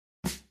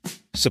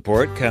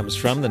Support comes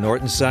from the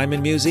Norton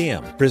Simon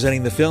Museum,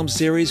 presenting the film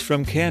series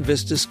From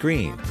Canvas to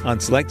Screen on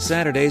select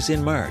Saturdays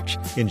in March.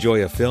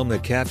 Enjoy a film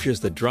that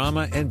captures the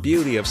drama and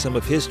beauty of some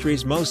of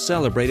history's most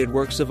celebrated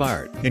works of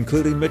art,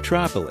 including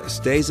Metropolis,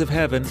 Days of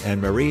Heaven,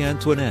 and Marie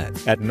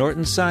Antoinette at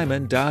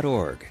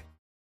nortonsimon.org.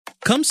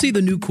 Come see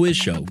the new quiz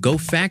show, Go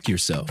Fact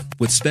Yourself,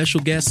 with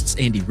special guests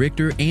Andy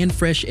Richter and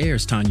Fresh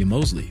Air's Tanya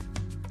Mosley.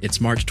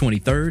 It's March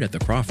 23rd at the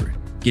Crawford.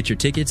 Get your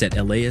tickets at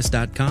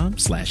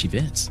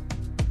las.com/events.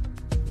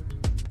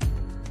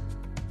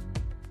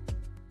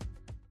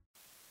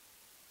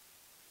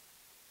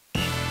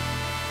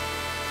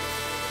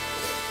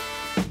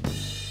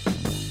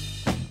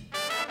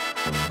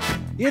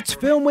 It's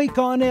Film Week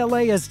on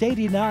LAist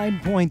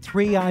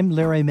 89.3. I'm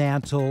Larry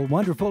Mansell.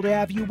 Wonderful to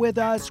have you with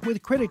us.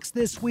 With critics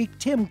this week,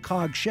 Tim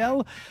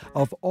Cogshell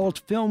of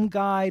Alt Film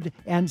Guide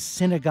and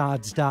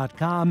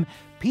Synagogues.com.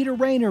 Peter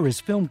Rayner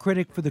is film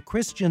critic for the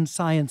Christian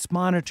Science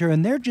Monitor,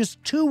 and they're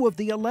just two of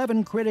the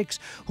 11 critics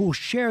who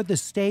share the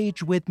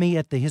stage with me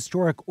at the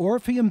historic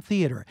Orpheum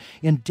Theater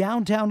in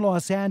downtown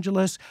Los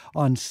Angeles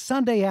on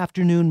Sunday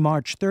afternoon,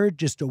 March 3rd,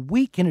 just a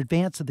week in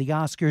advance of the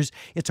Oscars.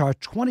 It's our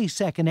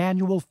 22nd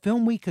annual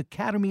Film Week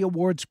Academy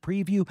Awards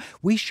preview.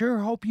 We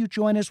sure hope you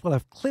join us. We'll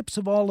have clips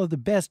of all of the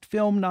best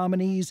film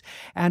nominees,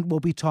 and we'll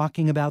be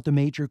talking about the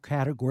major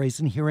categories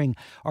and hearing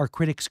our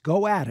critics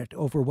go at it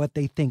over what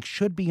they think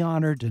should be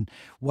honored and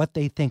what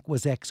they think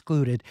was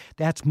excluded.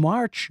 That's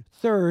March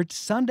 3rd,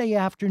 Sunday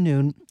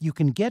afternoon. You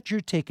can get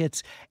your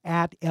tickets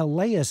at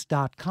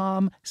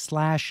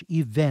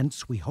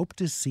las.com/events. We hope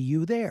to see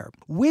you there.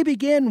 We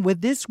begin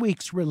with this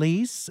week's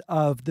release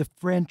of the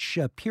French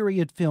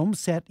period film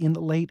set in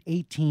the late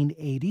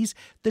 1880s,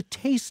 The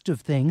Taste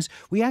of Things.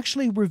 We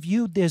actually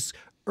reviewed this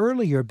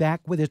earlier,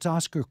 back with its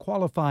Oscar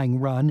qualifying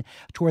run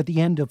toward the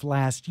end of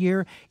last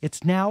year.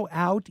 It's now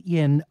out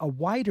in a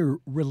wider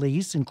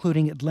release,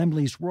 including at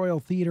Laemmle's Royal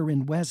Theater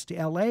in West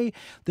L.A.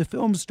 The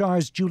film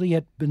stars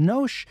Juliette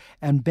Binoche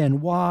and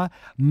Benoit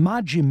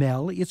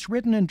Magimel. It's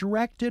written and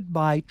directed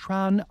by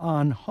Tran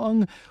Anh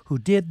Hung, who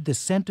did The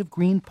Scent of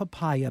Green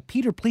Papaya.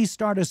 Peter, please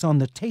start us on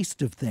The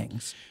Taste of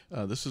Things.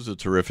 This is a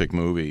terrific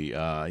movie.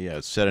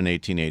 It's set in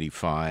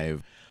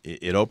 1885.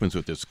 It opens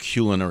with this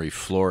culinary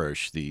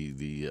flourish.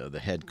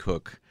 The head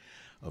cook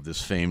of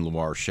this famed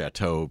Loire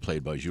Chateau,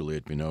 played by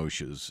Juliette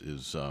Binoche,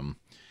 is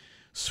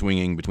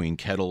swinging between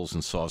kettles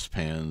and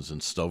saucepans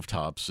and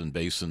stovetops and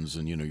basins,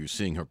 and you're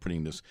seeing her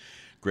putting this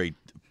great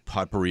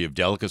potpourri of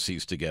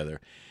delicacies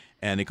together.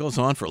 And it goes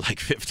on for like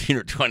 15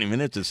 or 20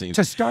 minutes, it seems.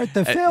 To start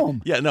the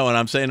film. And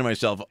I'm saying to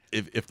myself,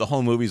 if the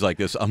whole movie's like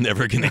this, I'm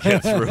never going to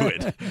get through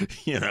it,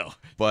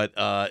 But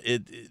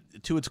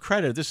to its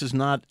credit, this is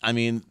not,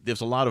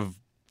 there's a lot of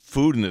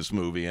food in this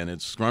movie, and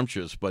it's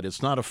scrumptious, but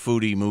it's not a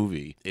foodie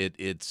movie.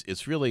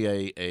 It's really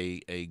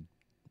a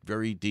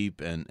very deep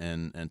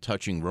and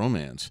touching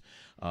romance.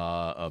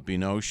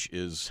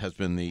 Binoche has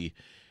been the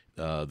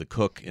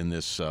cook in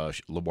this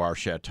Loire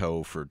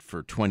Chateau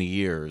for 20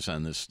 years,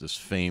 and this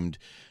famed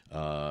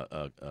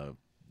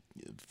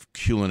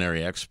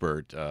culinary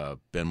expert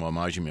Benoit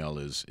Magimel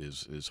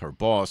is her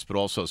boss, but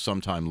also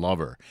sometime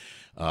lover.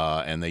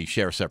 And they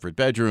share separate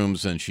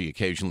bedrooms, and she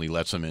occasionally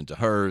lets him into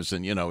hers,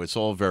 and it's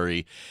all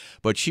very.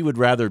 But she would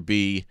rather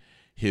be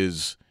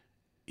his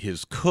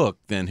cook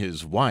than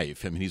his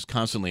wife. He's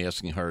constantly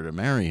asking her to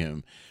marry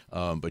him,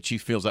 but she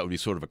feels that would be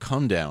sort of a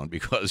come down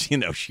because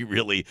she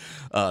really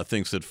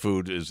thinks that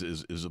food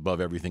is above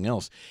everything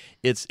else.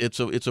 It's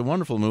a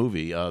wonderful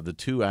movie. The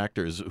two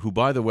actors, who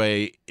by the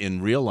way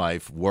in real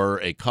life were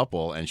a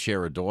couple and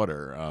share a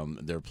daughter,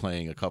 they're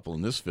playing a couple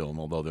in this film,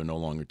 although they're no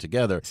longer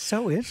together.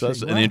 So interesting. So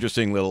that's an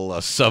interesting little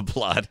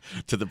subplot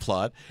to the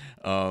plot.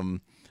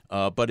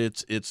 But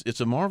it's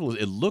a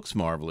marvelous. It looks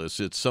marvelous.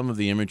 It's some of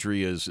the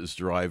imagery is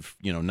derived,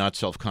 not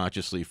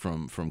self-consciously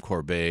from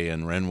Courbet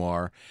and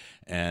Renoir,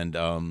 and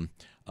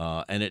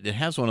it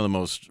has one of the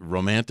most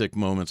romantic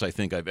moments I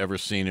think I've ever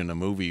seen in a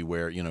movie,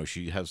 where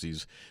she has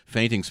these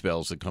fainting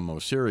spells that come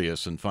more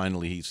serious, and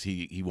finally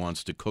he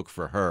wants to cook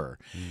for her,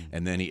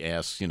 and then he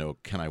asks,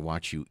 can I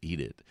watch you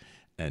eat it?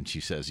 And she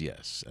says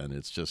yes, and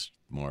it's just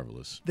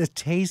marvelous. The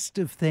Taste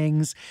of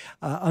Things,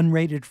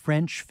 unrated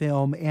French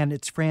film, and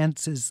it's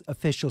France's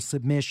official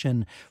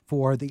submission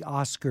for the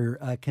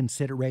Oscar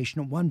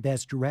consideration. It won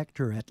Best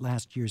Director at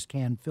last year's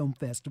Cannes Film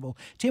Festival.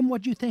 Tim,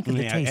 what do you think of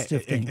The Taste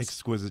of Things?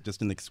 Exquisite,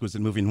 just an exquisite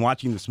movie. And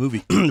watching this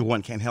movie,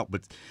 one can't help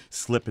but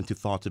slip into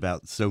thoughts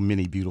about so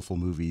many beautiful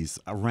movies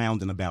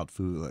around and about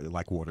food,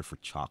 like Water for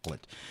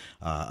Chocolate,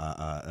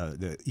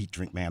 the Eat,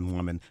 Drink, Man,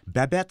 Woman.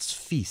 Babette's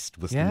Feast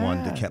was the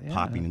one that kept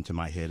popping into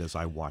my head as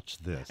I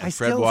watched this. I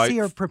still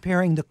see her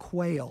preparing the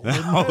quail.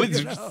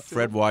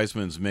 Fred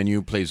Wiseman's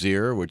Menu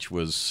Plaisir, which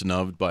was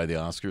snubbed by the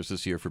Oscars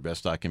this year for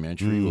Best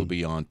Documentary, will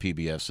be on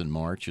PBS in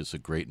March. It's a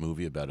great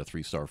movie about a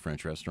 3-star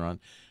French restaurant.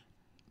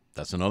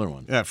 That's another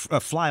one.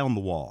 Fly on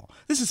the Wall.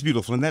 This is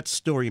beautiful, and that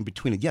story in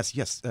between it. Yes,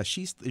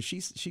 she's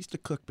the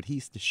cook, but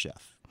he's the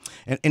chef,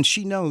 and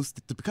she knows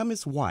that to become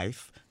his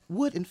wife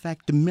would in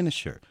fact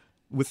diminish her.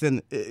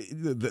 within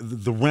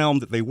the realm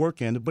that they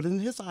work in, but in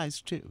his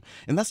eyes too.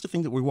 And that's the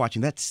thing that we're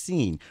watching, that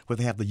scene where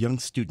they have the young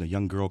student, a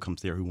young girl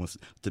comes there who wants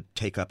to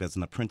take up as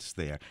an apprentice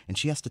there, and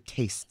she has to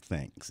taste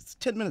things. It's a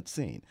 10-minute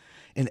scene.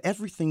 And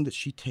everything that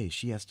she tastes,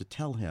 she has to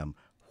tell him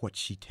what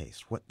she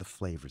tastes, what the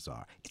flavors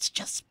are. It's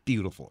just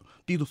beautiful,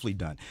 beautifully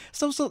done.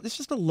 So it's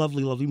just a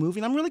lovely, lovely movie,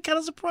 and I'm really kind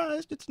of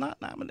surprised it's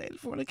not nominated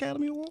for an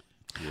Academy Award.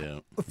 Yeah.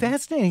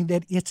 Fascinating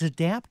that it's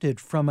adapted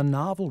from a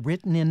novel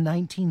written in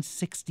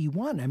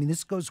 1961. I mean,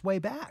 this goes way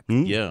back.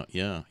 Yeah.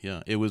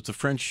 It was the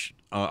French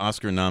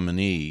Oscar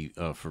nominee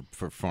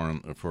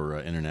for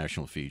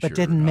international feature, but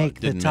didn't make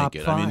the top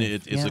make it. 5. I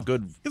mean, it's a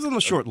good. It's on the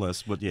short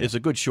list, but yeah, it's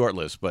a good short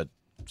list, but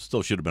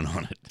still should have been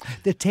on it.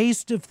 The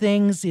Taste of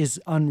Things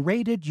is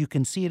unrated. You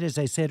can see it, as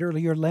I said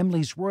earlier,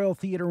 Laemmle's Royal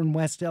Theater in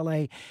West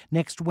L.A.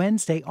 next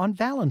Wednesday. On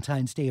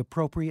Valentine's Day,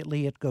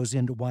 appropriately, it goes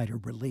into wider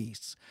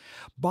release.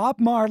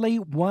 Bob Marley,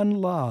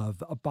 One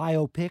Love, a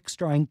biopic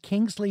starring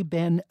Kingsley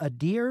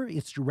Ben-Adir.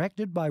 It's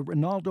directed by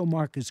Ronaldo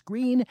Marcus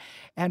Green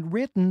and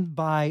written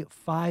by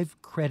 4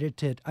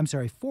 credited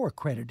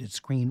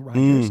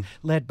screenwriters,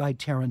 led by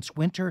Terrence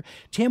Winter.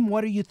 Tim,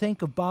 what do you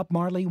think of Bob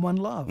Marley, One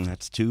Love?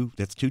 That's too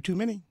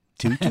many.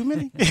 Too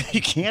many. You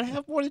can't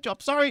have more than I'm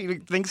sorry,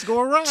 things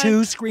go awry.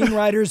 2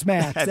 screenwriters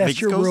max. That's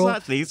your rule.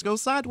 Things go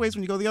sideways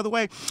when you go the other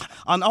way.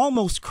 An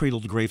almost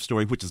cradle-to-grave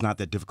story, which is not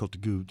that difficult to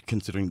do,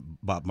 considering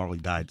Bob Marley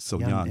died so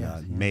young,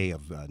 May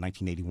of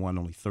 1981,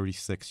 only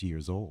 36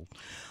 years old,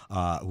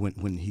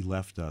 when he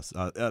left us.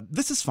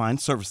 This is fine,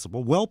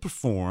 serviceable,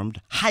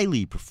 well-performed,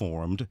 highly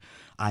performed,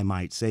 I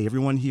might say.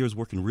 Everyone here is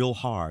working real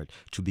hard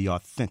to be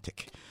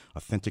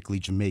authentically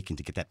Jamaican,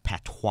 to get that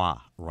patois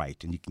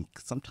right, and you can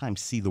sometimes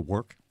see the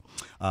work.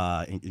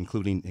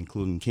 Including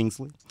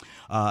Kingsley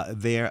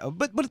there,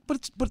 but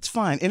it's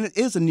fine, and it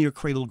is a near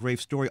cradle grave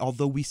story.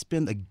 Although we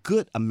spend a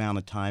good amount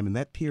of time in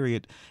that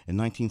period in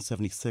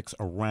 1976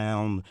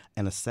 around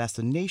an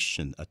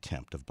assassination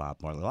attempt of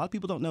Bob Marley. A lot of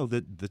people don't know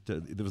that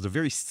there was a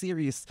very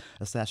serious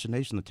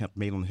assassination attempt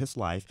made on his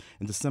life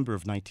in December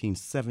of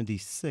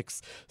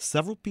 1976.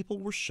 Several people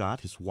were shot.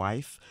 His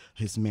wife,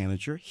 his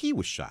manager, he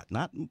was shot.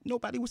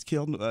 Nobody was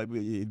killed.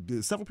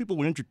 Several people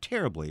were injured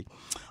terribly.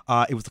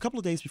 It was a couple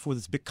of days before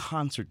this big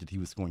concert that he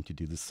was going to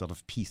do, this sort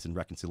of peace and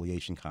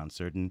reconciliation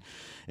concert,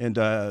 and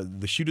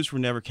the shooters were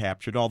never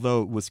captured,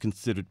 although it was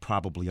considered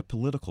probably a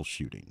political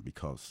shooting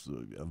because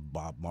of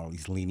Bob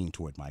Marley's leaning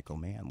toward Michael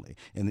Manley.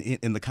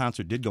 And the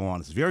concert did go on.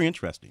 It's very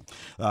interesting.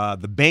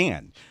 The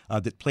band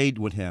that played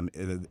with him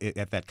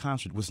at that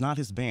concert was not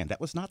his band.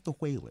 That was not the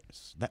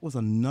Wailers. That was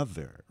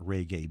another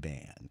reggae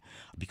band,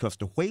 because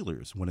the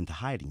Wailers went into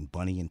hiding,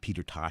 Bunny and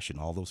Peter Tosh and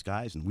all those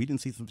guys, and we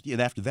didn't see them.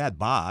 And after that,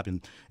 Bob,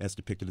 and as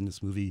depicted in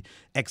this movie,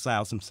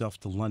 exiles himself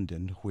to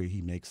London, where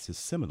he makes his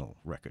seminal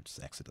records,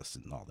 Exodus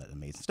and all that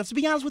amazing stuff. To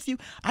be honest with you,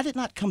 I did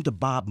not come to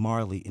Bob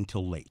Marley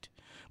until late.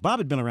 Bob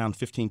had been around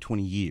 15,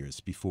 20 years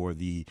before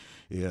the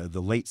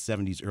late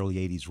 70s, early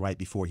 80s, right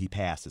before he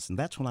passed us. And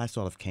that's when I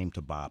sort of came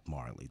to Bob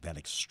Marley, that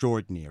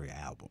extraordinary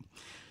album.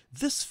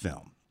 This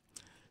film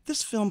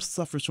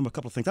suffers from a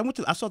couple of things.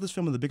 I saw this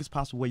film in the biggest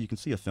possible way you can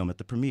see a film at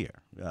the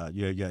premiere.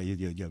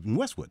 In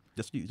Westwood,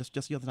 just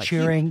the other night.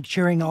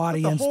 Cheering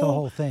audience, the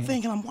whole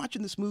thing. And I'm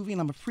watching this movie and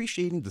I'm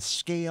appreciating the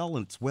scale,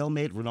 and it's well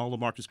made. Ronaldo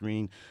Marcus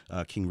Green,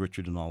 King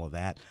Richard, and all of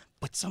that.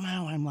 But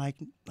somehow I'm like,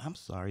 I'm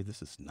sorry,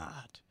 this is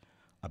not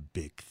a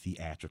big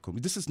theatrical.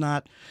 It's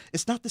not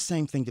the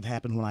same thing that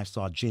happened when I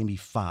saw Jamie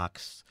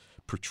Foxx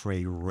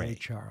portray Ray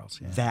Charles.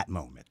 Yeah. That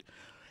moment,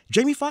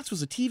 Jamie Foxx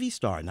was a TV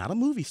star, not a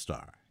movie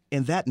star.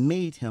 And that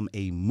made him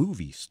a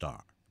movie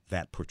star,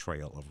 that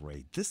portrayal of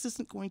Ray. This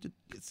isn't going to,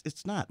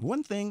 it's not.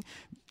 One thing,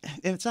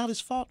 and it's not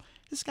his fault,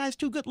 this guy's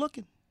too good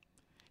looking.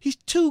 He's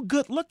too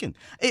good looking.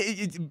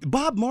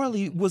 Bob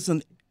Marley was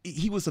an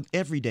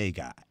everyday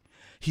guy.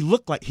 He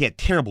looked like he had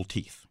terrible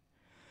teeth.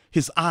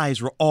 His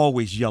eyes were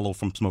always yellow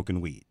from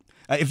smoking weed.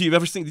 If you've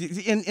ever seen,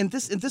 and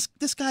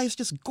this guy is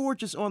just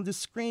gorgeous on this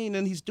screen,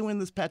 and he's doing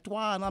this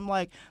patois, and I'm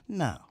like,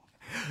 no.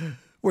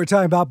 We're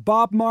talking about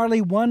Bob Marley,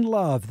 One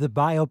Love, the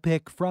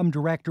biopic from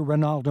director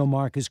Ronaldo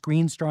Marcus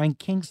Green, starring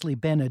Kingsley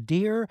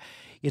Ben-Adir.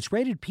 It's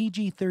rated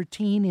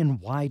PG-13 in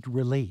wide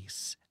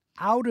release.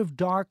 Out of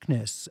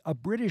Darkness, a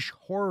British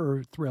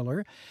horror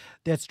thriller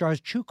that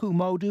stars Chuku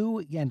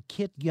Modu and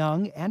Kit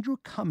Young. Andrew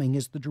Cumming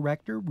is the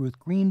director. Ruth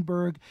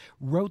Greenberg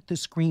wrote the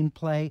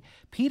screenplay.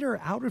 Peter,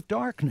 Out of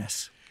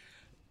Darkness.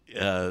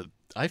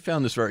 I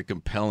found this very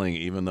compelling,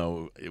 even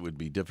though it would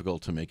be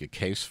difficult to make a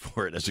case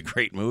for it as a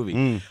great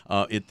movie.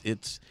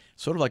 It's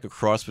sort of like a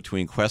cross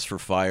between Quest for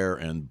Fire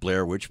and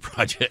Blair Witch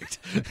Project.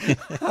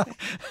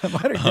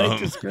 What a great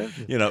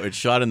description. It's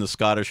shot in the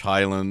Scottish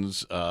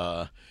Highlands,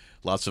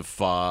 lots of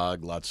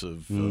fog, lots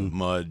of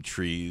mud,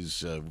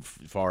 trees,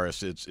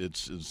 forest.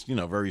 It's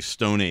very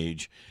Stone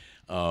Age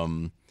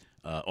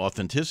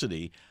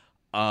authenticity.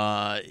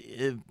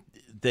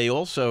 They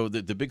also,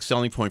 the big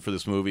selling point for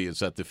this movie is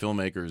that the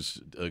filmmakers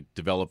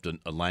developed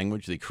a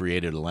language. They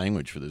created a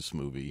language for this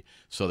movie.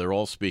 So they're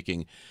all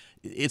speaking.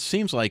 it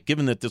seems like,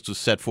 given that this was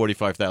set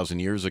 45,000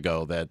 years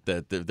ago, that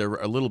they're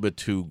a little bit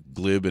too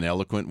glib and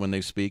eloquent when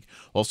they speak.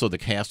 Also, the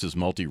cast is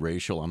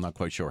multiracial. I'm not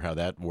quite sure how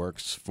that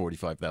works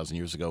 45,000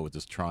 years ago with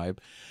this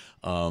tribe.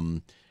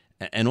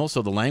 And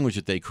also the language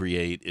that they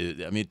create,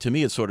 I mean, to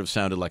me, it sort of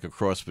sounded like a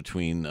cross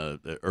between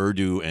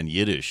Urdu and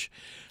Yiddish.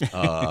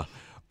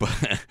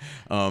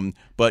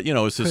 But you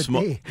know, it's a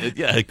small,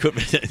 yeah, it could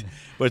be,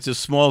 but it's a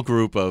small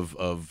group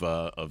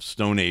of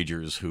Stone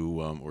Agers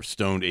who, or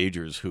stoned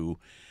agers who,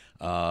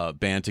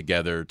 band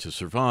together to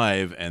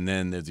survive, and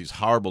then there's these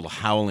horrible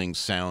howling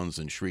sounds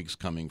and shrieks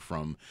coming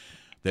from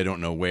they don't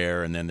know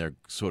where, and then they're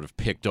sort of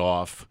picked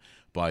off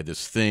by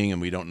this thing,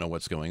 and we don't know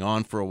what's going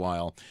on for a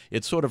while.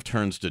 It sort of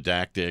turns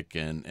didactic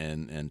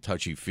and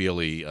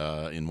touchy-feely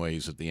in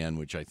ways at the end,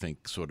 which I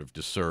think sort of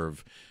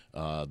disserve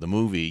the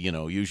movie. You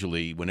know,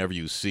 usually whenever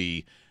you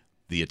see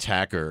the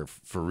attacker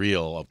for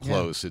real up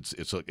close,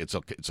 it's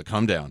a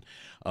come down.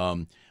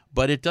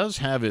 But it does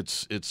have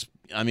its.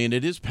 I mean,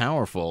 it is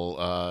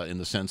powerful in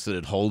the sense that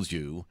it holds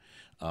you.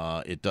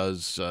 It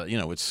does. You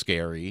know, it's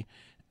scary,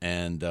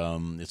 and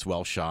it's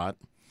well shot.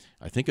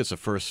 I think it's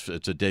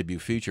a debut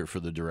feature for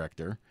the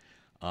director.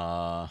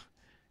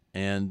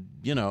 And,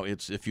 you know,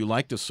 if you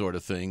like this sort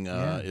of thing,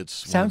 it's...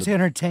 Sounds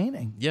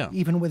entertaining, yeah,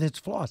 even with its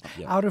flaws.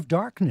 Yeah. Out of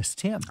Darkness,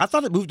 Tim. I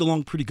thought it moved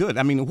along pretty good.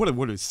 I mean, what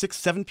are 6,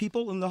 7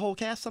 people in the whole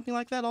cast, something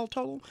like that, all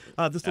total?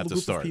 This little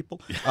group of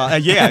people.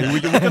 You're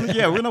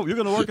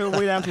going to work our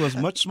way down to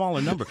a much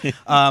smaller number.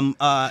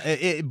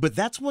 But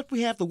that's what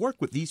we have to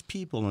work with, these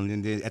people.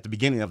 And at the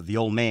beginning of The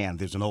Old Man,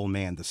 there's an old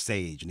man, the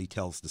sage, and he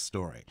tells the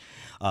story.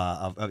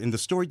 And the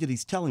story that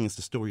he's telling is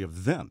the story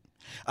of them.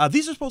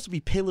 These are supposed to be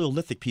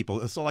Paleolithic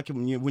people. So, like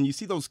when you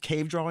see those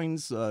cave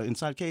drawings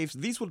inside caves,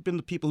 these would have been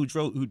the people who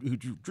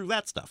drew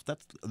that stuff.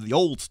 That's the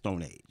old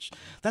Stone Age.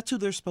 That's who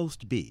they're supposed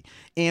to be.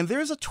 And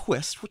there's a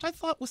twist, which I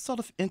thought was sort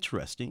of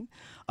interesting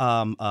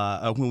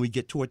when we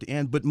get toward the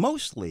end. But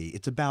mostly,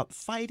 it's about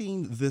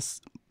fighting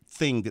this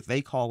thing that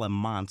they call a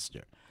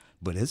monster.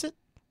 But is it?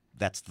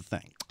 That's the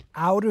thing.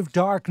 Out of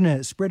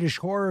Darkness, British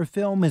horror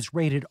film, is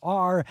rated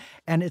R,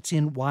 and it's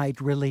in wide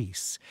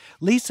release.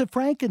 Lisa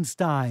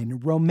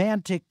Frankenstein,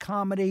 romantic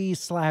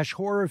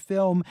comedy/horror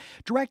film,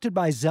 directed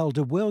by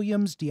Zelda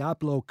Williams.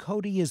 Diablo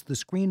Cody is the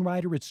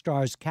screenwriter. It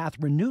stars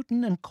Catherine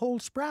Newton and Cole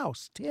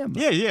Sprouse. Tim.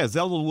 Yeah.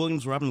 Zelda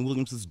Williams, Robin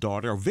Williams'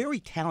 daughter, a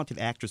very talented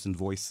actress and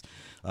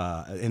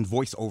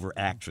voiceover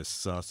actress.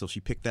 So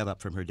she picked that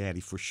up from her daddy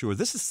for sure.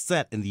 This is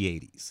set in the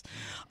 80s,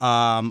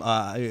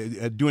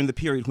 during the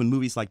period when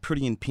movies like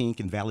Pretty in Pink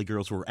and Valley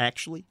Girls were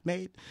actually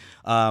made.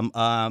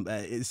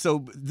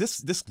 So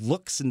this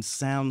looks and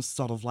sounds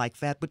sort of like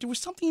that, but there was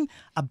something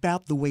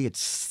about the way it's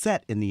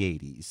set in the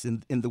 80s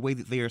and the way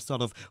that they are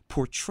sort of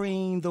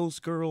portraying those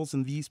girls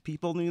and these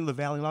people in the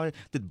Valley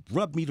that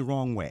rubbed me the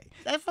wrong way.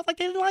 I felt like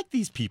I didn't like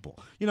these people.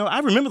 You know, I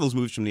remember those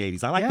movies from the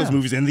 80s. I like those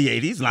movies in the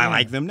 80s, and I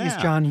like them now. These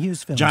John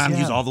Hughes films. John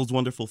Hughes, all those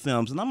wonderful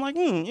films. And I'm like,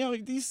 you know,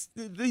 these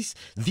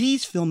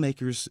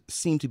filmmakers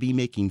seem to be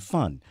making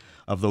fun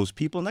of those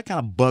people, and that kind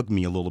of bugged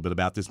me a little bit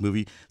about this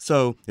movie.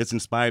 So it's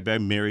inspired by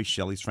Mary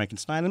Shelley's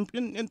Frankenstein,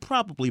 and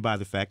probably by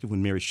the fact that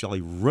when Mary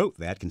Shelley wrote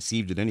that,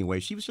 conceived it anyway,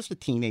 she was just a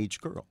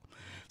teenage girl.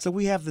 So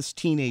we have this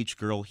teenage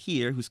girl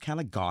here who's kind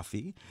of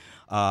gothy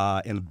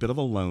and a bit of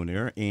a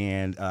loner,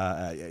 and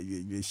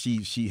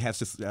she has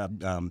this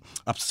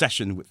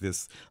obsession with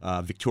this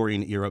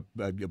Victorian-era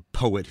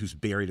poet who's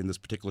buried in this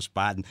particular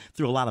spot, and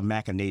through a lot of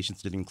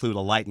machinations that include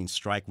a lightning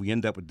strike, we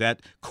end up with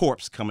that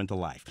corpse coming to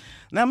life.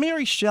 Now,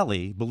 Mary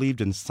Shelley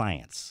believed in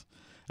science.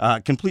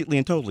 Completely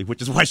and totally,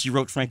 which is why she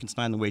wrote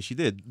Frankenstein the way she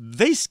did.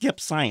 They skip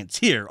science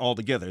here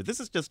altogether. This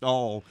is just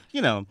all,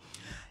 you know.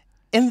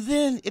 And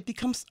then it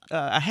becomes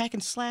a hack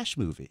and slash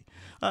movie.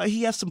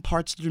 He has some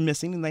parts that are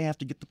missing, and they have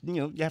to get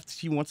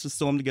she wants to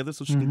sew them together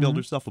so she can build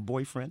herself a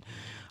boyfriend.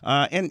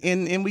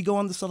 And we go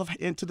on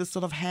into this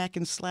sort of hack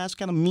and slash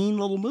kind of mean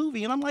little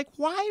movie, and I'm like,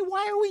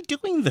 why are we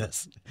doing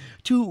this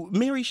to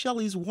Mary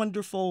Shelley's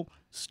wonderful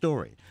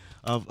story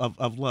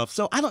of love?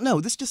 So I don't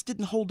know. This just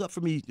didn't hold up for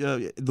me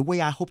the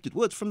way I hoped it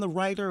would from the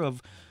writer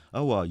of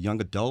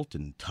Young Adult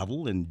and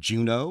Tuttle and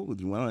Juno,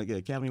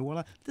 Academy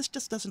Award. This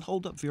just doesn't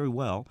hold up very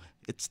well.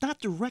 It's not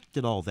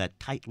directed all that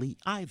tightly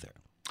either.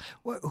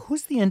 Well,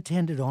 who's the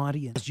intended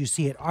audience as you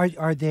see it?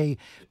 Are they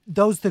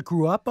those that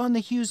grew up on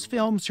the Hughes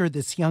films or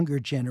this younger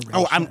generation?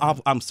 Oh,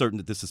 I'm certain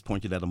that this is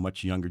pointed at a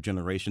much younger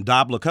generation.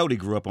 Diablo Cody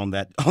grew up on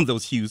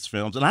those Hughes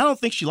films, and I don't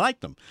think she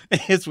liked them.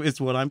 It's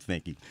what I'm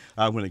thinking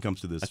when it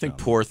comes to this. I think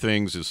Poor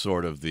Things is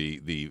sort of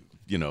the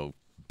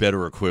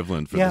better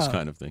equivalent for this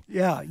kind of thing.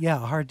 Yeah,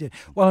 hard to...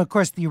 Well, of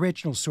course, the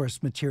original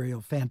source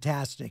material,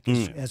 fantastic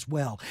as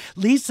well.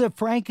 Lisa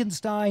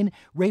Frankenstein,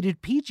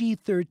 rated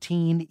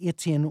PG-13.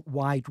 It's in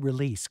wide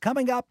release.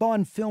 Coming up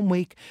on Film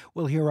Week,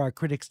 we'll hear our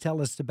critics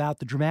tell us about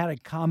the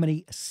dramatic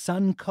comedy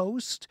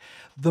Suncoast,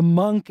 The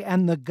Monk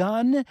and the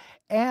Gun,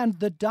 and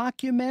the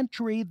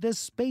documentary The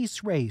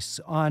Space Race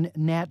on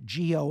Nat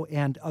Geo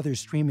and other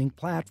streaming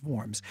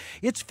platforms.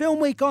 It's Film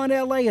Week on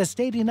LAist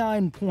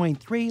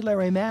 89.3.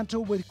 Larry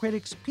Mantle with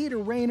critics Peter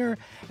Rayner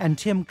and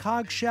Tim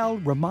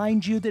Cogshell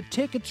remind you that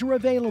tickets are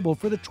available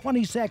for the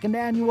 22nd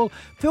Annual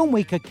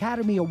FilmWeek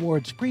Academy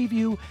Awards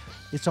preview.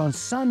 It's on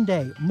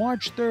Sunday,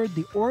 March 3rd,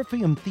 the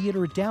Orpheum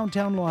Theater,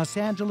 downtown Los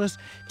Angeles.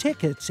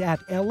 Tickets at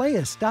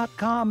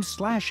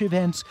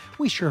LAist.com/events.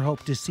 We sure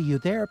hope to see you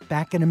there.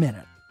 Back in a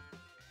minute.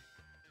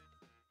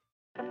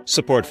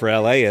 Support for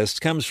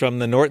LAist comes from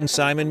the Norton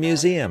Simon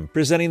Museum,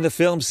 presenting the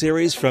film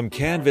series From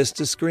Canvas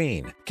to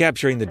Screen,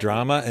 capturing the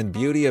drama and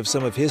beauty of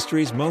some of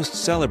history's most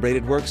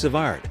celebrated works of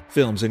art.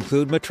 Films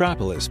include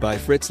Metropolis by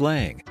Fritz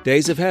Lang,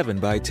 Days of Heaven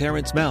by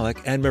Terrence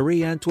Malick, and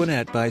Marie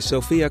Antoinette by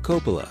Sofia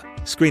Coppola.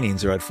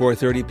 Screenings are at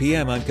 4:30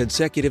 p.m. on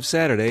consecutive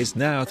Saturdays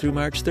now through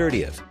March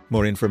 30th.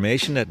 More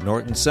information at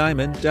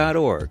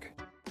nortonsimon.org.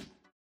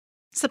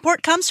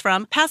 Support comes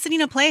from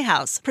Pasadena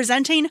Playhouse,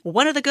 presenting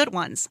One of the Good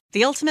Ones.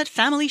 The ultimate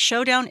family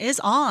showdown is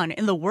on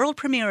in the world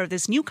premiere of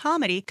this new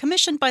comedy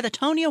commissioned by the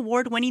Tony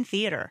Award-winning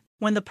theater.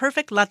 When the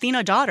perfect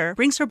Latina daughter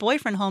brings her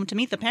boyfriend home to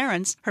meet the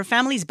parents, her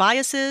family's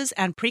biases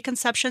and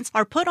preconceptions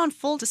are put on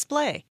full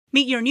display.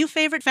 Meet your new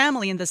favorite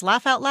family in this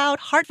laugh-out-loud,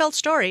 heartfelt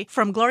story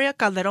from Gloria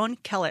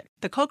Calderon-Kellett,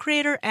 the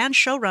co-creator and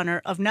showrunner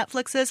of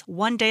Netflix's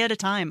One Day at a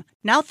Time.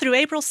 Now through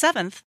April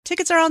 7th,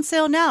 tickets are on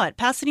sale now at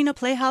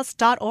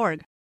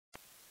PasadenaPlayhouse.org.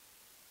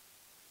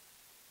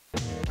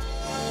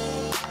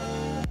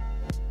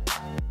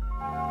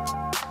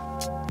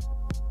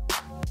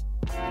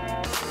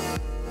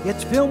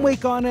 It's Film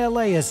Week on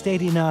LAist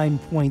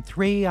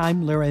 89.3.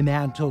 I'm Larry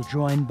Mantle,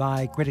 joined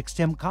by critics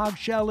Tim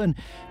Cogshell and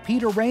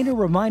Peter Rayner.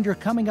 Reminder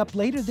coming up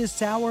later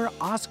this hour,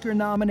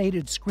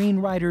 Oscar-nominated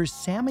screenwriter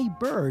Sammy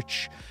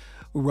Birch,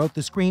 who wrote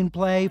the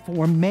screenplay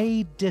for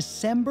May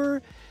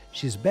December.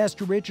 She's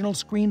Best Original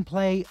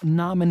Screenplay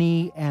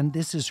nominee, and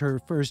this is her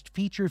first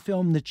feature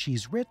film that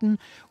she's written.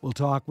 We'll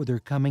talk with her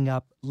coming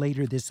up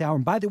later this hour.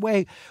 And by the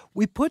way,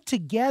 we put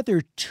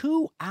together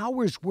 2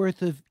 hours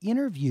worth of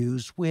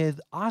interviews with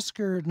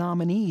Oscar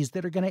nominees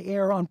that are going to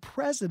air on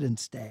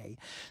President's Day.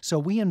 So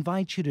we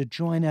invite you to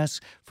join us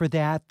for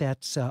that.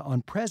 That's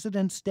on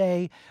President's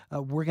Day.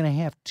 We're going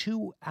to have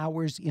 2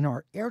 hours in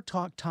our Air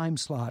Talk time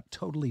slot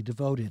totally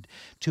devoted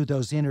to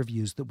those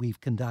interviews that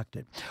we've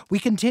conducted. We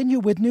continue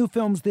with new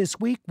films this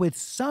week with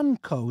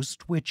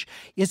Suncoast, which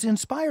is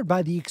inspired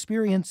by the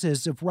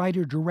experiences of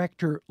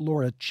writer-director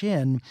Laura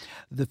Chin.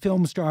 The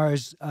film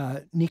stars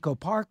Nico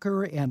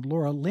Parker and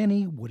Laura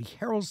Linney, Woody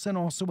Harrelson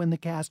also in the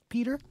cast.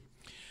 Peter?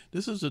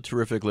 This is a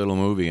terrific little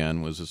movie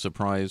and was a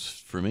surprise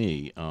for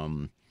me.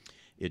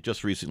 It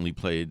just recently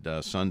played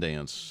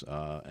Sundance,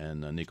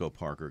 and Nico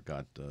Parker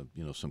got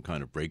some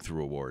kind of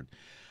breakthrough award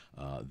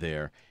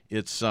there.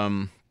 It's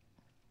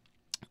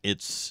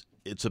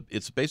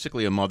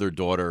basically a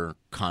mother-daughter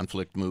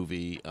conflict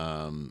movie.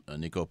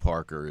 Nico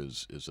Parker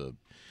is a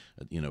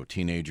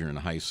teenager in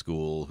high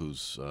school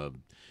who's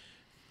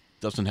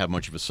doesn't have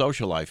much of a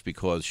social life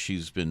because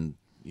she's been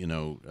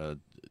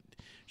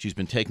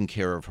taking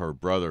care of her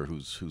brother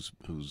who's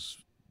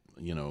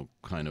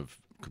kind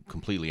of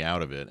completely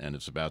out of it and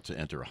is about to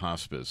enter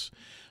hospice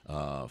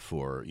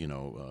for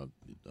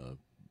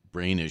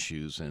brain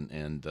issues,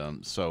 and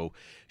so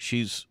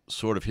she's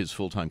sort of his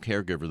full-time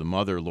caregiver. The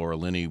mother, Laura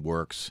Linney,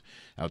 works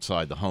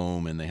outside the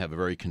home, and they have a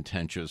very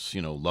contentious,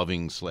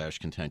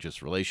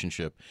 loving/contentious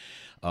relationship.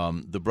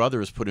 The brother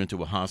is put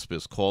into a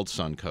hospice called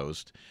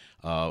Suncoast,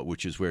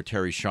 which is where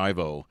Terry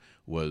Schiavo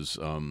was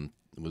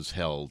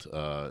held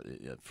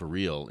for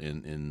real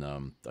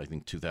in I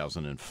think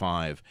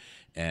 2005,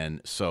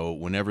 and so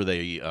whenever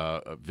they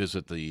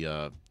visit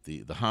the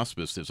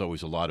hospice, there's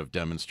always a lot of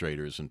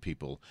demonstrators and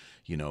people,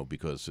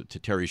 because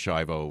Terry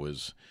Schiavo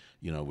was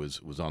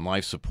on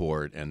life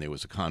support, and there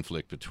was a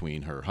conflict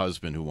between her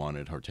husband who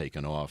wanted her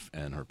taken off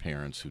and her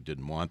parents who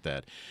didn't want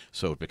that,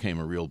 so it became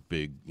a real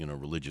big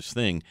religious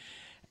thing,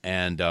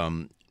 and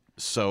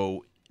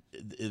so.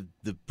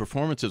 The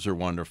performances are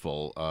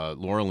wonderful.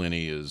 Laura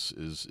Linney is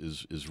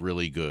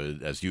really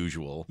good as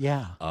usual.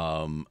 Yeah.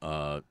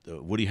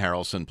 Woody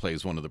Harrelson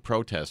plays one of the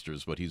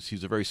protesters, but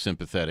he's a very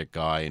sympathetic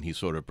guy, and he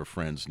sort of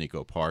befriends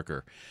Nico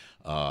Parker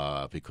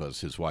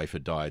because his wife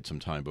had died some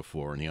time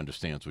before, and he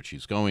understands what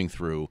she's going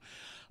through.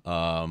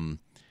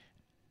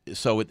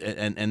 So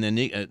then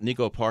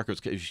Nico Parker,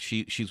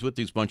 she's with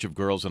these bunch of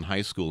girls in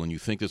high school, and you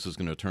think this is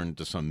going to turn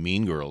into some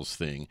Mean Girls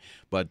thing,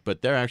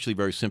 but they're actually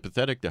very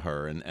sympathetic to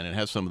her, and it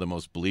has some of the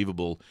most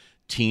believable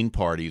teen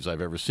parties I've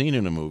ever seen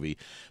in a movie.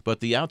 But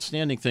the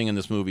outstanding thing in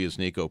this movie is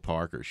Nico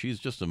Parker. She's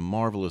just a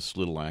marvelous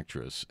little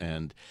actress,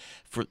 and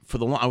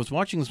I was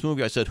watching this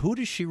movie, I said, who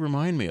does she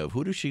remind me of?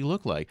 Who does she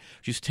look like?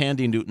 She's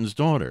Tandy Newton's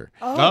daughter.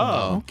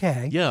 Oh,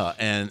 okay. Yeah,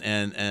 and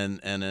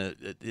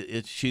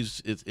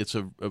it's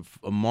a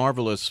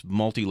marvelous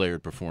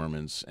multi-layered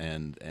performance,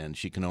 and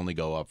she can only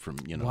go up from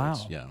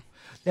Wow. Yeah.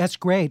 That's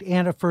great.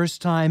 And a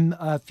first-time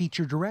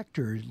feature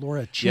director,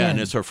 Laura Chin. Yeah, and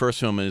it's her first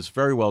film, and it's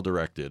very well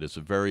directed. It's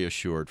a very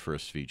assured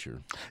first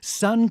feature.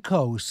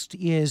 Suncoast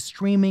is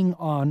streaming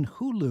on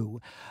Hulu.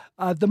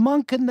 The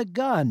Monk and the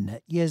Gun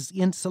is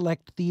in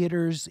select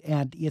theaters,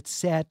 and it's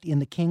set in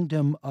the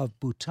Kingdom of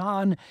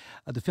Bhutan.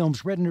 The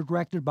film's written and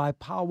directed by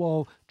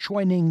Pawo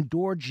Choining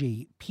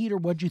Dorji. Peter,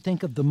 what'd you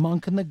think of The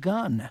Monk and the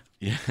Gun?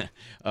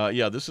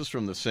 Yeah, this is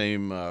from the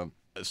same.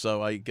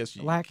 So I guess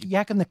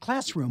Yak in the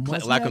Classroom.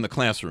 Yak in the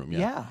Classroom.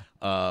 Yeah.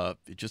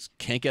 You just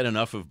can't get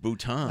enough of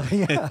Bhutan.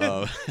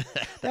 That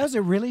was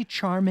a really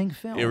charming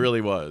film. It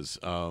really was,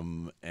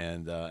 and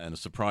a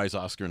surprise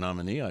Oscar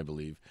nominee, I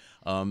believe.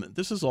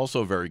 This is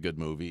also a very good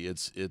movie.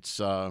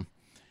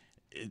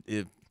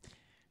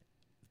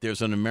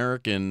 There's an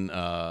American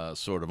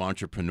sort of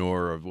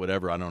entrepreneur or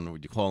whatever, I don't know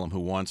what you call him, who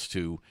wants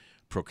to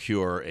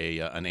procure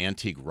an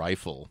antique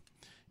rifle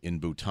in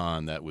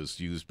Bhutan that was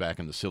used back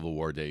in the Civil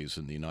War days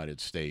in the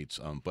United States.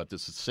 But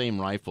this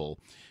same rifle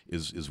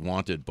is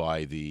wanted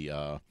by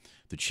the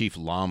chief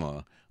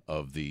lama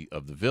of the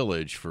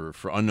village for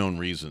unknown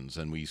reasons,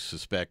 and we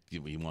suspect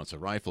he wants a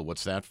rifle.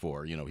 What's that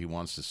for? He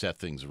wants to set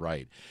things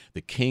right.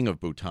 The king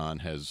of Bhutan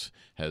has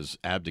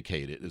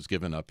abdicated, has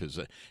given up his,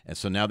 and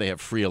so now they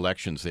have free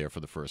elections there for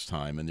the first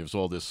time, and there's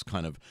all this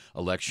kind of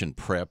election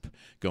prep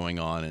going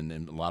on,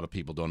 and a lot of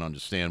people don't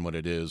understand what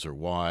it is or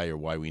why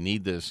we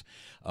need this.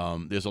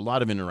 There's a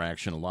lot of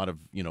interaction, a lot of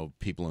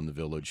people in the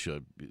village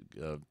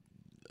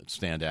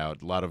stand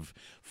out, a lot of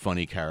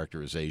funny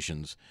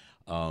characterizations.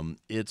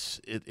 It's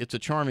a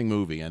charming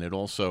movie, and it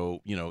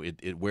also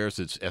it wears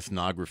its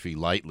ethnography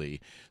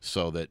lightly,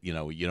 so that you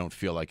don't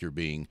feel like you're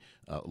being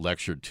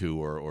lectured to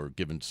or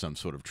given some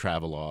sort of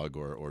travelogue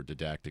or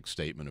didactic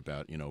statement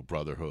about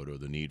brotherhood or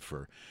the need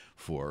for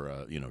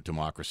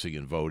democracy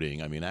and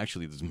voting. I mean,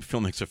 actually, this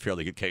film makes a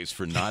fairly good case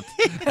for not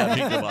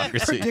having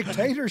democracy, for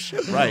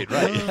dictatorship. Right.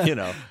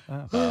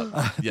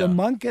 The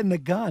Monk and the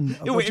Gun.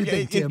 What do you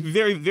think, Tim?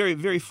 Very, very,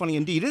 very funny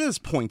indeed. It is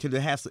pointed.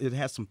 It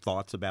has some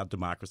thoughts about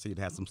democracy. It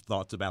has some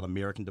thoughts about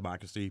American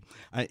democracy.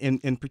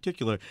 In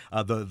particular,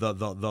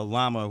 the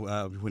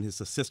Lama, when his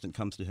assistant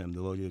comes to him,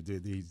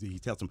 he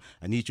tells him,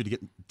 "I need you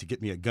to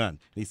get me a gun." And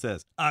he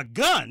says, "A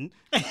gun?"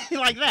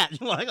 Like that.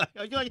 You're like,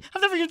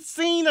 I've never even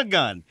seen a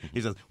gun.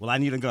 He says, "Well, I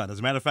need a gun. As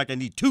a matter of fact, I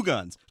need 2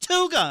 guns.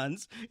 2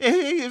 guns?"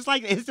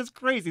 It's just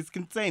crazy. It's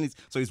insane.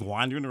 So he's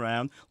wandering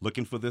around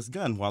looking for this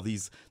gun while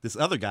this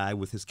other guy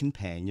with his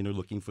companion are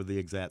looking for the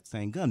exact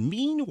same gun.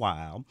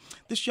 Meanwhile,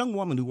 this young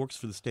woman who works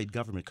for the state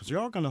government, because they're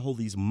all going to hold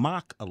these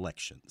mock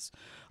elections,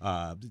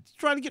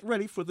 trying to get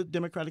ready for the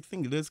democratic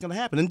thing that is going to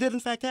happen, and did in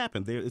fact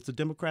happen. It's a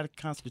democratic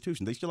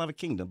constitution. They still have a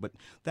kingdom, but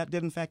that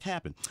did in fact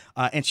happen.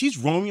 And she's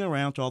roaming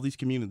around to all these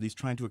communities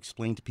trying to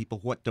explain to people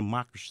what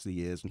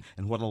democracy is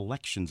and what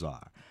elections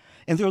are.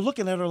 And they're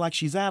looking at her like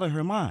she's out of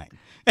her mind.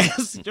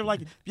 They're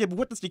like, "Yeah, but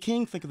what does the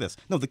king think of this?"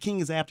 "No, the king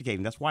is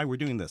abdicating. That's why we're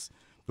doing this."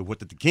 "But what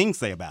did the king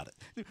say about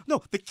it?"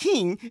 "No, the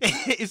king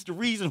is the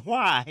reason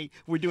why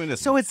we're doing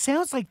this." So it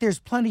sounds like there's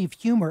plenty of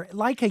humor,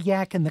 like a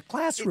Yak in the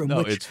Classroom,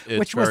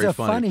 which was a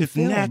funny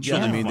film. Yeah,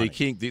 I mean, the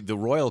king, the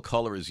royal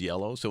color is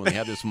yellow, so when they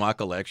have this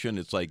mock election,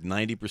 it's like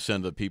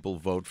 90% of the people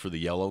vote for the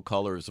yellow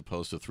color as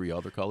opposed to 3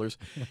 other colors.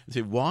 I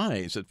said,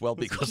 "Why?" He said, "Well,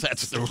 because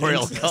that's the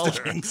royal color."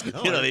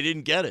 They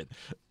didn't get it.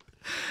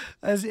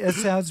 It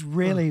sounds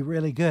really,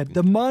 really good.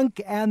 The Monk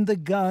and the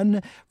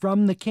Gun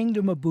from the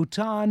Kingdom of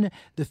Bhutan.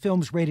 The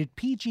film's rated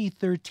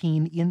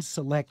PG-13 in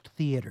select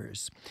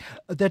theaters.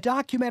 The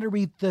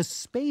documentary The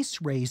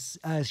Space Race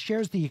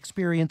shares the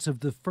experience of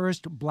the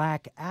first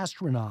black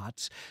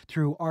astronauts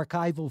through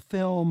archival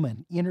film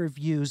and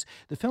interviews.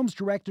 The film's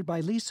directed by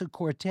Lisa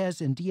Cortez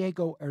and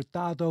Diego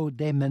Hurtado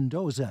de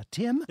Mendoza.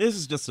 Tim? This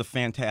is just a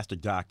fantastic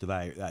doc that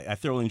I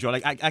thoroughly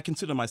enjoyed. I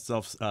consider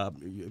myself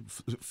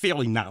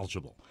fairly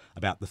knowledgeable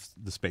about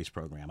the space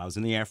program. I was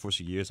in the Air Force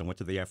for years. I went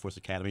to the Air Force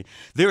Academy.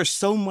 There is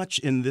so much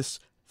in this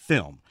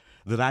film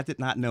that I did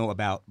not know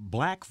about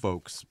black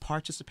folks'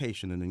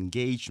 participation and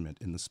engagement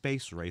in the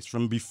space race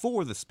from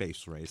before the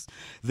space race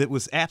that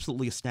was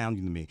absolutely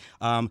astounding to me.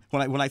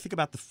 When I think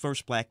about the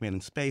first black man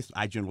in space,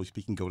 I generally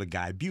speaking go to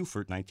Guy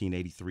Buford,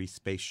 1983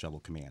 Space Shuttle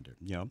Commander.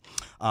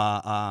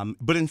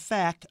 But in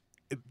fact,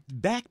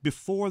 back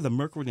before the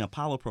Mercury and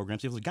Apollo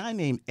programs, there was a guy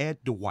named Ed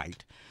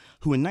Dwight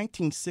who in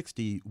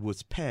 1960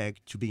 was pegged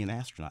to be an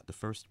astronaut, the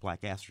first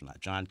black astronaut.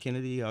 John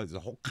Kennedy, there's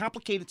a whole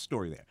complicated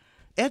story there.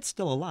 Ed's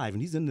still alive,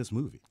 and he's in this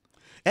movie.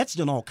 Ed's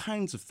done all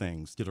kinds of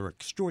things that are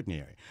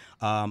extraordinary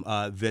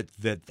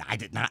that I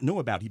did not know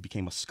about. He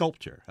became a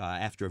sculptor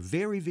after a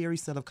very, very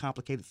set of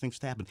complicated things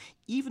to happen.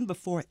 Even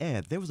before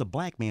Ed, there was a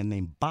black man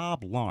named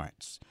Bob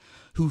Lawrence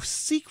who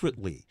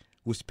secretly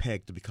was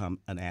pegged to become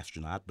an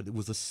astronaut, but it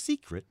was a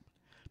secret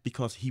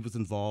because he was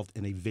involved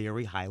in a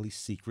very highly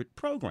secret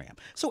program.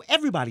 So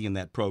everybody in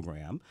that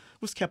program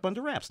was kept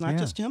under wraps, not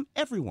just him,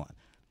 everyone.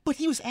 But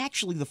he was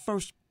actually the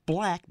first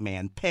black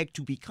man pegged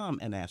to become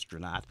an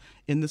astronaut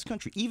in this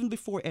country, even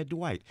before Ed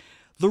Dwight.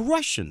 The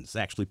Russians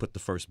actually put the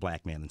first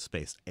black man in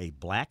space, a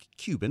black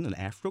Cuban, an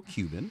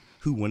Afro-Cuban,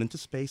 who went into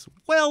space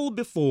well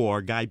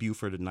before Guy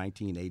Buford in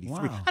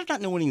 1983. Wow. I did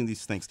not know any of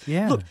these things.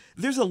 Yeah. Look,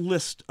 there's a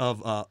list of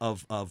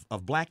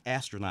black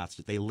astronauts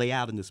that they lay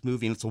out in this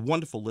movie, and it's a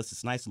wonderful list.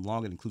 It's nice and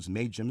long. It includes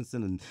Mae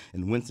Jemison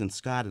and Winston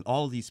Scott and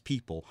all of these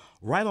people,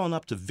 right on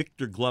up to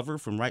Victor Glover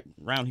from right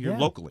around here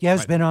locally. Yeah,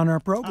 he's right? been on our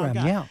program, Oh,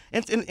 God. yeah.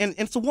 And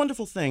it's a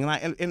wonderful thing,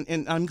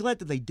 and I'm glad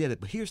that they did it,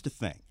 but here's the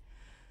thing.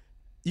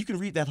 You can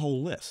read that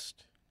whole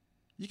list.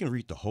 You can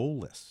read the whole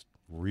list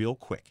real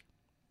quick.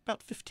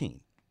 About 15.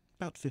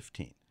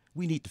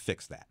 We need to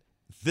fix that.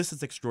 This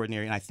is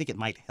extraordinary, and I think it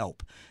might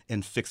help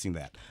in fixing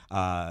that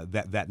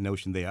that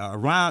notion there.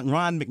 Ron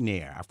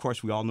McNair. Of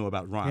course, we all know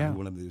about Ron. Yeah.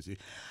 One of these.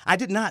 I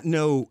did not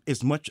know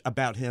as much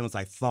about him as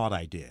I thought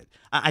I did.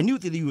 I knew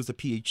that he was a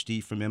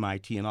PhD from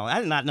MIT and all.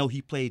 I did not know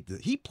he played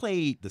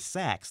the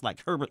sax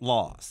like Herbert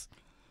Laws.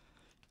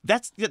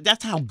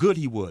 That's how good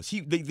he was.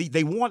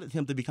 They wanted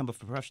him to become a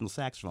professional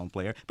saxophone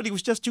player, but he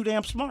was just too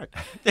damn smart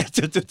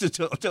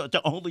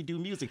to only do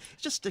music.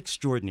 It's just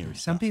extraordinary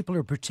Some stuff. people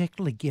are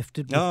particularly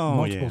gifted with Oh,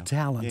 multiple yeah.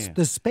 talents. Yeah.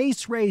 The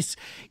Space Race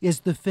is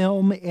the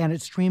film, and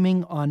it's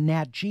streaming on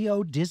Nat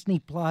Geo, Disney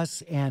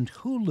Plus, and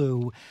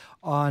Hulu.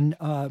 On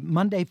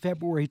Monday,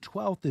 February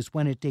 12th is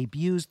when it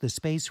debuts. The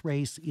Space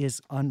Race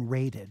is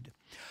unrated.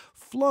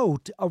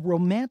 Float, a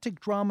romantic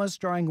drama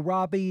starring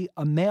Robbie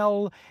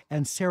Amell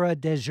and Sarah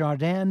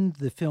Desjardins.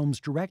 The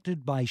film's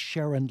directed by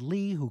Sharon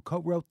Lee, who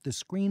co-wrote the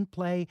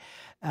screenplay,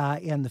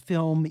 and the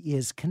film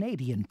is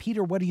Canadian.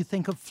 Peter, what do you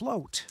think of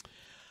Float?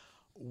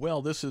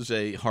 Well, this is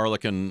a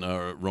Harlequin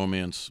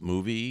romance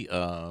movie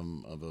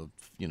of a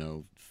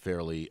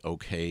fairly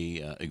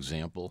okay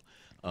example.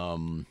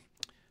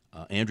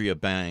 Andrea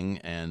Bang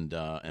and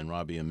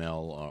Robbie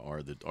Amell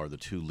are the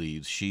two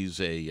leads. She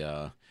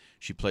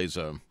plays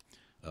a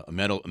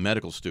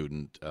medical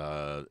student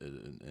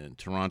in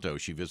Toronto.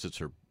 She visits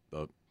her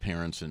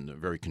parents and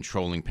very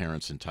controlling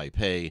parents in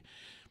Taipei,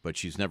 but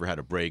she's never had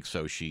a break.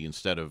 So she,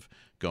 instead of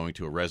going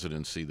to a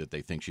residency that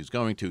they think she's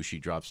going to, she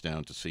drops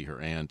down to see her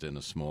aunt in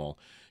a small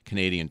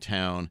Canadian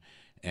town.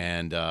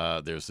 And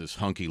there's this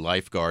hunky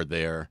lifeguard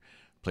there,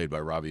 played by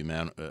Robbie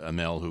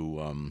Amell,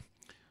 who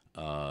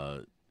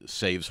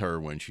saves her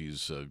when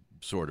she's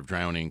sort of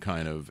drowning,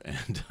 kind of,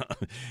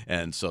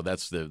 and so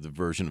that's the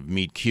version of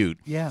meet cute.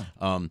 Yeah.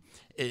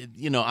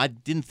 I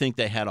didn't think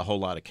they had a whole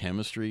lot of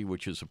chemistry,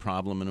 which is a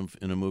problem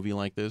in a movie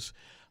like this.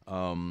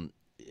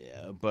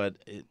 But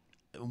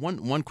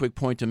one quick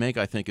point to make,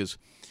 I think, is,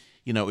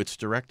 it's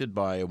directed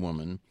by a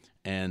woman,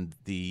 and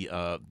the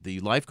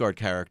lifeguard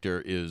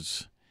character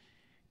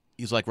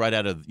he's like right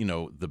out of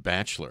The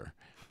Bachelor.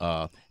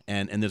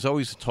 And there's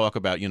always talk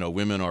about,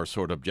 women are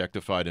sort of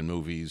objectified in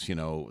movies,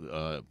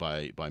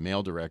 by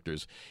male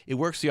directors. It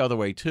works the other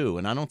way, too.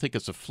 And I don't think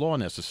it's a flaw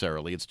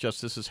necessarily. It's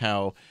just this is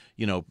how,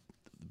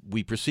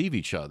 we perceive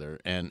each other.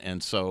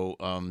 And so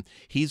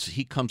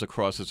he comes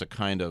across as a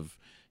kind of,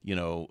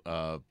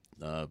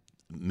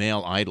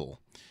 male idol.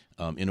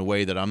 In a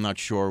way that I'm not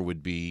sure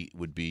would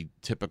be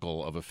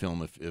typical of a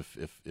film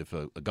if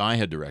a guy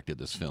had directed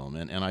this film,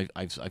 and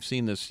I've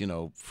seen this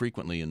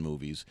frequently in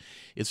movies.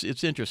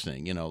 It's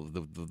interesting,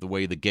 the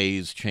way the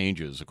gaze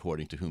changes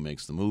according to who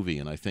makes the movie,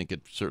 and I think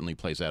it certainly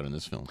plays out in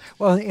this film.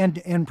 Well,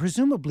 and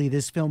presumably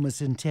this film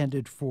is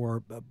intended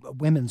for a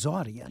women's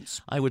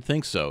audience. I would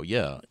think so.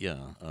 Yeah.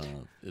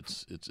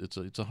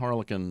 It's a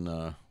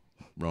Harlequin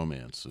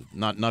romance,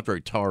 not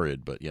very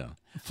torrid, but yeah.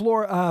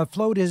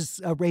 Float is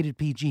rated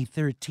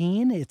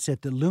PG-13. It's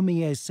at the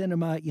Lumiere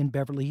Cinema in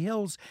Beverly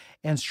Hills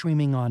and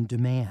streaming on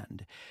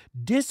demand.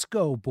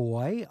 Disco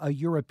Boy, a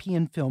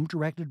European film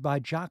directed by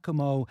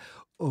Giacomo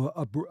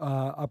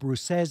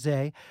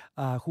Abruzzese,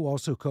 who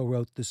also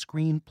co-wrote the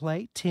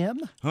screenplay. Tim?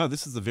 Oh,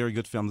 this is a very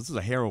good film. This is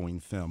a harrowing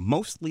film,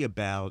 mostly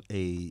about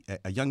a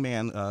young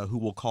man who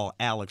we'll call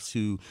Alex,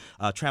 who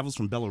travels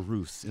from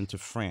Belarus into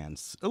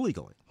France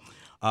illegally.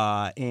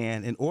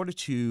 And in order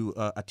to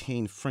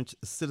attain French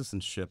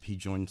citizenship, he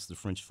joins the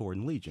French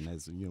Foreign Legion.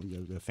 As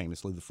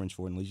famously, the French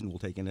Foreign Legion will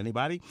take in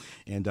anybody.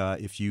 And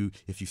if you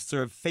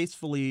serve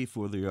faithfully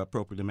for the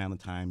appropriate amount of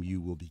time,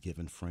 you will be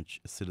given French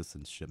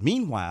citizenship.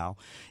 Meanwhile,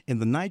 in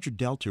the Niger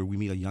Delta, we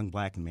meet a young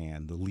black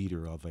man, the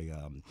leader of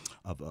a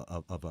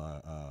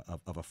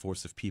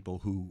force of people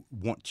who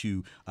want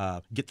to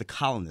get the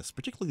colonists,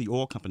 particularly the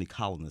oil company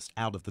colonists,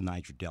 out of the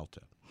Niger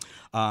Delta.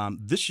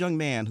 This young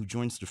man who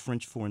joins the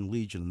French Foreign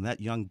Legion and that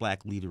young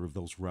black leader of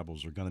those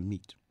rebels are going to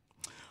meet.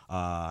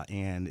 They're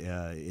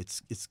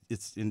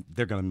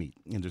going to meet,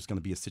 and there's going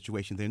to be a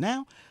situation there.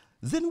 Now,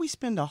 then we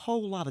spend a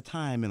whole lot of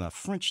time in a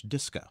French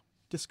disco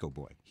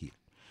boy here.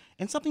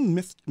 And something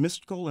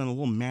mystical and a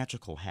little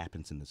magical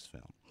happens in this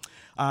film.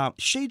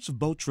 Shades of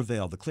Beau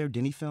Travail, the Claire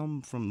Denis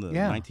film from the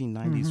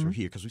 1990s, are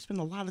here because we spend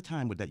a lot of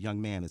time with that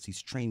young man as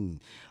he's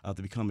training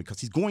to become,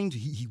 because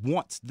he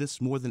wants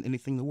this more than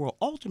anything in the world.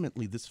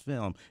 Ultimately, this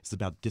film is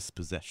about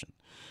dispossession.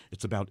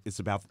 It's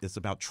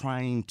about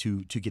trying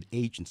to get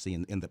agency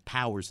and the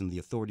powers and the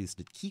authorities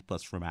that keep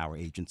us from our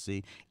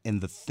agency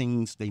and the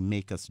things they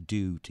make us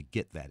do to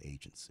get that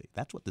agency.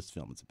 That's what this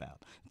film is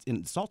about.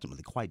 It's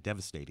ultimately quite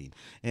devastating.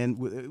 And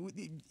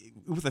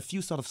with a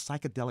few sort of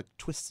psychedelic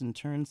twists and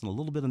turns and a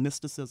little bit of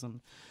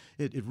mysticism,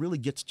 it really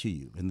gets to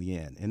you in the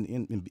end.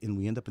 And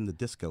we end up in the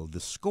disco. The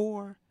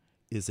score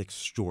is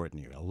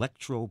extraordinary.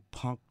 Electro,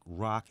 punk,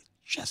 rock,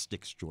 just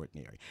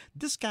extraordinary.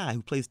 This guy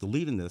who plays the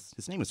lead in this,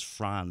 his name is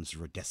Franz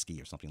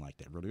Radetzky or something like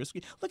that.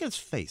 Radetzky. Look at his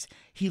face.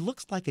 He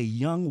looks like a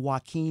young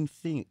Joaquin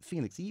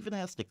Phoenix. He even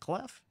has the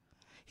clef.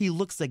 He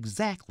looks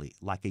exactly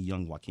like a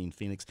young Joaquin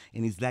Phoenix,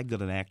 and he's that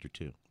good an actor,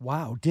 too.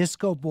 Wow.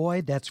 Disco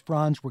Boy, that's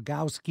Franz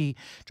Rogowski.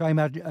 Talking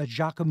about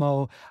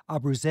Giacomo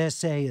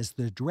Abruzzese is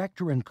the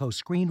director and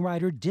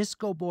co-screenwriter.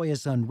 Disco Boy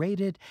is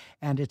unrated,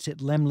 and it's at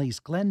Laemmle's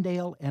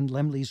Glendale and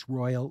Laemmle's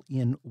Royal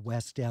in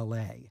West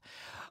L.A.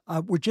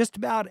 We're just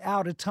about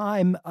out of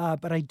time,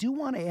 but I do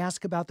want to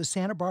ask about the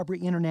Santa Barbara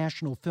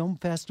International Film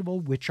Festival,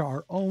 which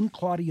our own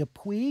Claudia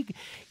Puig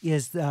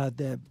is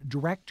the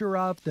director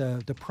of,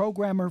 the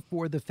programmer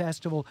for the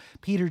festival.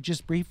 Peter,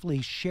 just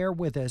briefly share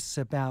with us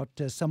about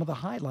some of the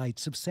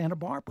highlights of Santa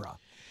Barbara.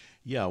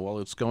 Yeah, well,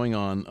 it's going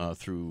on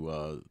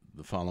through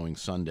the following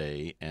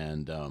Sunday,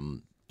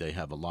 and they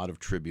have a lot of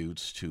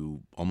tributes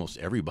to almost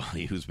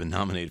everybody who's been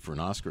nominated for an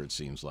Oscar, it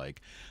seems like.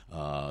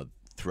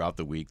 Throughout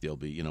the week, there'll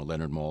be,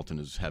 Leonard Maltin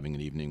is having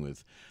an evening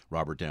with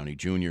Robert Downey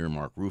Jr.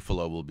 Mark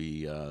Ruffalo will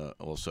be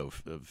also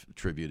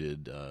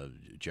tributed,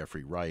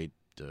 Jeffrey Wright,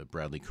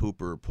 Bradley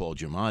Cooper, Paul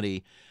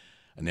Giamatti,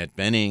 Annette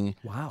Bening.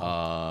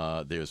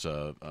 Wow. There's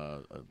I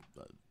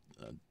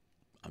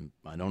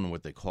don't know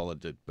what they call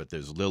it, but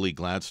there's Lily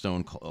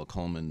Gladstone,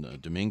 Coleman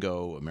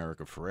Domingo,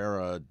 America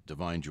Ferrera,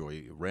 Divine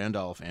Joy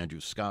Randolph, Andrew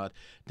Scott,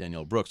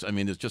 Danielle Brooks. I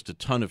mean, there's just a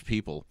ton of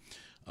people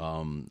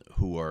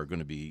who are going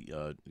to be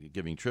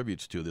giving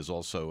tributes to. There's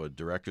also a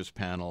director's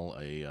panel,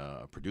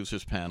 a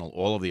producer's panel.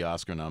 All of the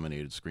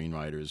Oscar-nominated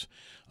screenwriters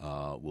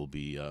will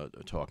be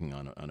talking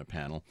on a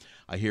panel.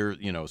 I hear,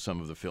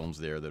 some of the films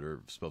there that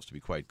are supposed to be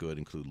quite good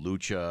include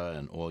Lucha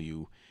and All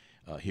You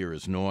Hear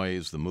Is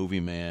Noise, The Movie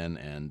Man,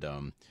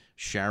 and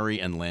Sherry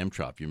and Lamb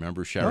Chop. You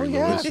remember Sherry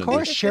Lewis? Of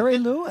course, Sherry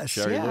Lewis.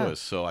 Sherry Lewis.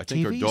 So I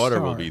think TV her daughter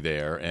star will be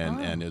there,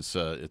 and it's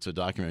a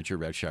documentary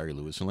about Sherry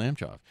Lewis and Lamb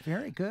Chop.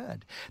 Very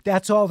good.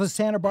 That's all the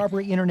Santa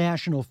Barbara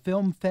International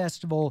Film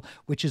Festival,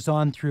 which is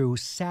on through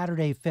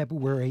Saturday,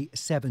 February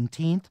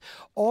 17th.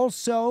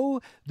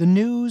 Also, the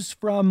news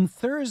from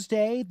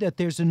Thursday that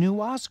there's a new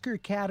Oscar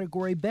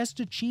category, Best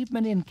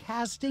Achievement in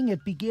Casting.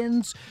 It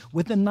begins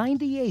with the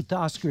 98th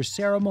Oscar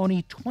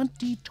ceremony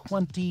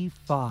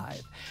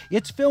 2025.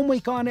 It's Film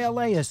Week on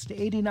LAist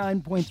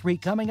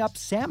 89.3. Coming up,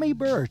 Sammy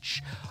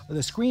Birch, the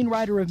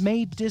screenwriter of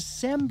May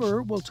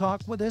December, will talk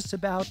with us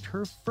about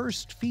her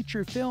first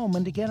feature film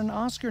and to get an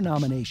Oscar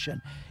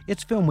nomination.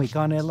 It's Film Week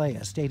on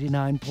LAist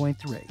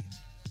 89.3.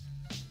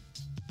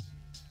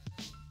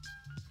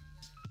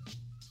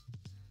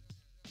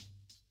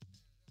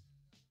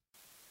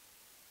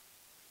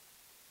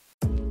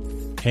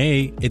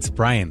 Hey, it's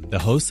Brian, the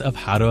host of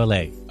How to LA,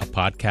 a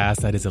podcast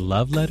that is a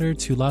love letter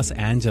to Los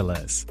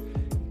Angeles.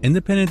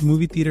 Independent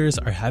movie theaters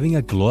are having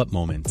a glow-up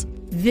moment.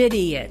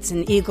 Vidiots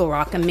and Eagle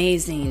Rock,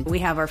 amazing. We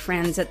have our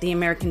friends at the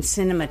American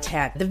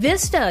Cinematheque. The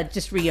Vista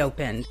just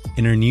reopened.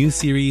 In our new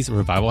series,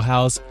 Revival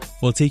House,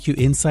 we'll take you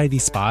inside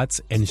these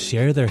spots and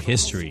share their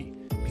history.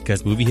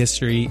 Because movie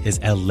history is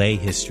LA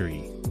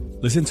history.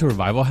 Listen to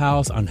Revival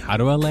House on How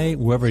to LA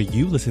wherever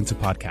you listen to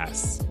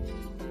podcasts.